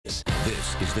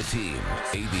is The Team,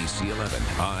 ABC 11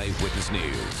 Eyewitness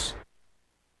News.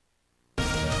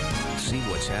 See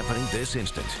what's happening this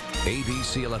instant.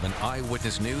 ABC 11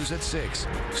 Eyewitness News at 6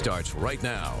 starts right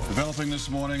now. Developing this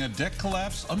morning, a deck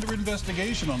collapse under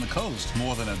investigation on the coast.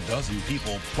 More than a dozen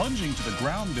people plunging to the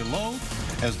ground below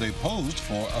as they posed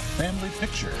for a family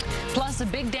picture. Plus, a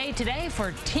big day today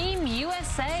for Team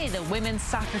USA, the women's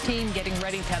soccer team getting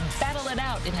ready to battle it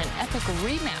out in an epic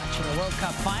rematch in the World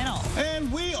Cup final.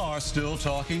 And we are still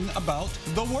talking about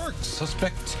The Works, a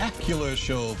spectacular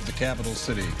show for the capital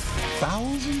city.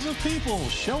 Thousands of people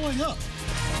showing up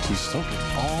to soak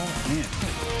it all in.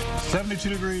 72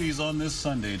 degrees on this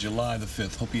Sunday, July the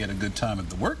 5th. Hope you had a good time at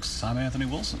The Works. I'm Anthony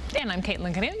Wilson. And I'm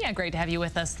Caitlin Canoe. Yeah, great to have you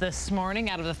with us this morning.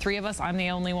 Out of the three of us, I'm the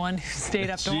only one who stayed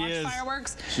up to watch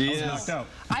fireworks. She is knocked out.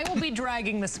 I will be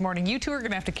dragging this morning. You two are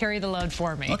going to have to carry the load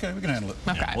for me. Okay, we can handle it.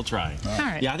 Okay. Yeah, we'll try. All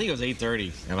right. Yeah, I think it was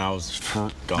 8:30, and I was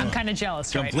gone. I'm kind of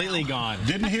jealous Completely right now. gone.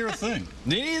 Didn't hear a thing.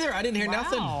 Me either. I didn't hear Wow.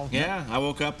 nothing. Yeah, I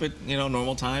woke up at,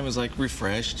 normal time. Was like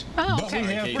refreshed. Oh, But okay.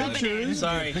 we have Caitlin. pictures.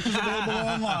 Sorry. Pictures available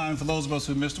online for those of us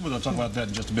who missed it. We're going to talk about that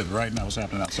in just a bit. Right now, what's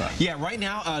happening outside? Yeah, right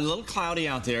now, a little cloudy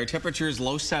out there. Temperatures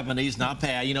low 70s, not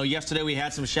bad. Yesterday we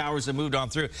had some showers that moved on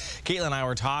through. Caitlin and I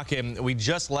were talking. We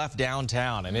just left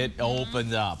downtown, and it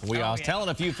opened up. I was telling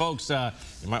a few folks,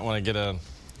 you might want to get a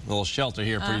little shelter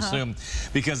here pretty soon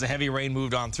because the heavy rain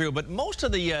moved on through. But most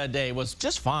of the day was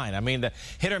just fine. I mean, the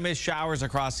hit or miss showers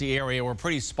across the area were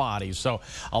pretty spotty. So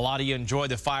a lot of you enjoyed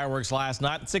the fireworks last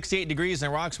night. 68 degrees in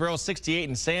Roxborough, 68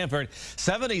 in Sanford,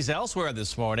 70s elsewhere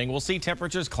this morning. We'll see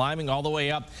temperatures climbing all the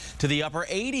way up to the upper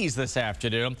 80s this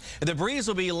afternoon. The breeze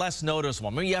will be less noticeable.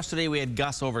 I mean, yesterday we had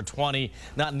gusts over 20,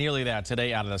 not nearly that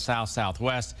today out of the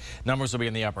south-southwest. Numbers will be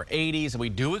in the upper 80s. And we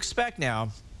do expect now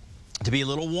to be a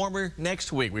little warmer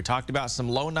next week. We talked about some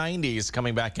low 90s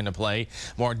coming back into play.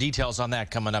 More details on that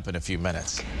coming up in a few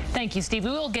minutes. Thank you, Steve. We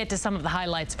will get to some of the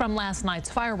highlights from last night's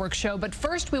fireworks show, but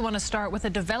first we want to start with a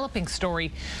developing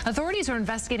story. Authorities are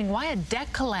investigating why a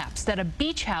deck collapsed at a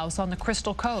beach house on the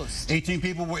Crystal Coast. 18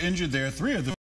 people were injured there. 3 of them